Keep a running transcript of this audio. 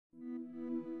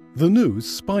The new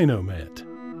Spinomed.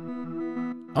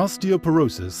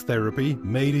 Osteoporosis therapy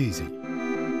made easy.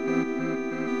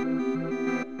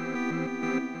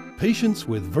 Patients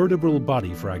with vertebral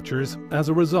body fractures as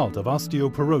a result of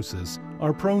osteoporosis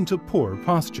are prone to poor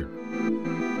posture.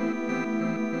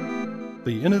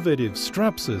 The innovative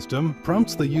strap system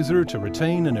prompts the user to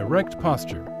retain an erect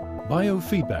posture,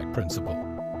 biofeedback principle.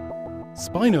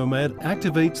 Spinomed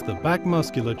activates the back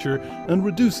musculature and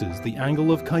reduces the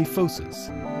angle of kyphosis.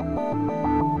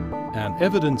 An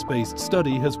evidence-based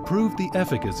study has proved the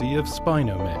efficacy of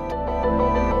Spinomed.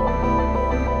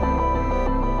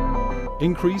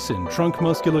 Increase in trunk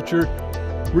musculature,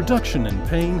 reduction in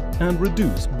pain, and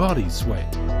reduced body sway.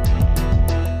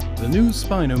 The new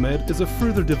Spinomed is a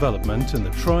further development in the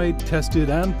tried, tested,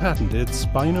 and patented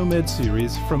Spinomed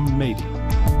series from Medi.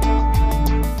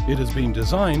 It has been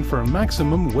designed for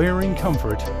maximum wearing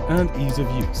comfort and ease of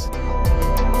use.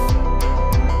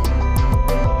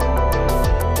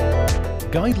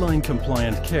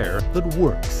 Guideline-compliant care that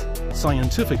works,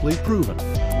 scientifically proven.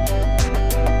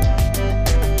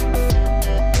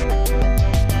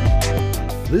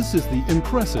 This is the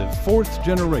impressive fourth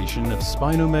generation of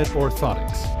Spinomed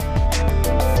orthotics.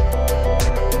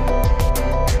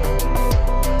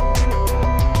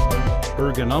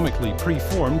 Ergonomically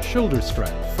preformed shoulder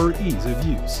strap for ease of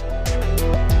use.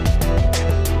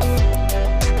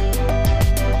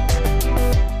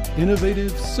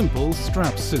 Innovative, simple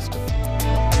strap system.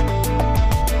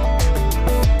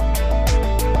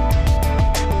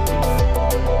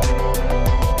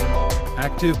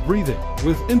 Active breathing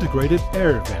with integrated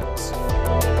air vents.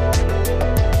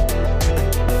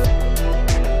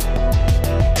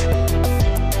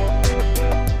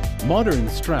 Modern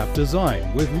strap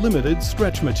design with limited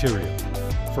stretch material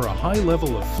for a high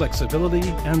level of flexibility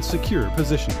and secure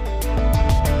positioning.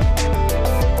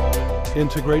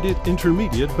 Integrated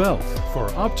intermediate belt for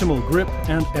optimal grip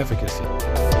and efficacy.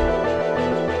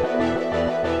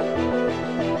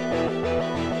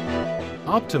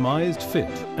 Optimized fit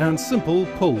and simple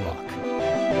pull lock.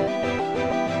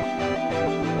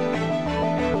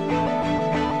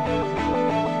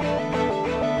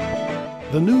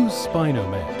 The new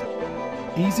Spinomed.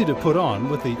 Easy to put on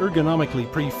with the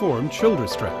ergonomically preformed shoulder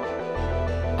strap.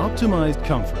 Optimized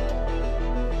comfort.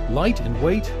 Light in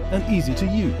weight and easy to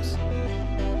use.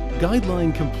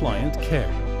 Guideline compliant care.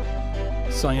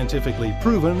 Scientifically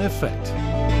proven effect.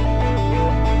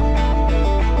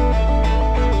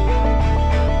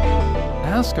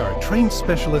 Ask our trained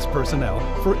specialist personnel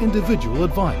for individual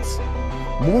advice.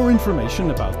 More information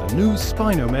about the new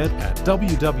Spinomed at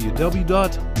www.medi.de.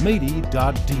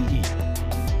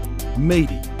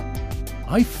 Medi.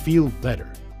 I feel better.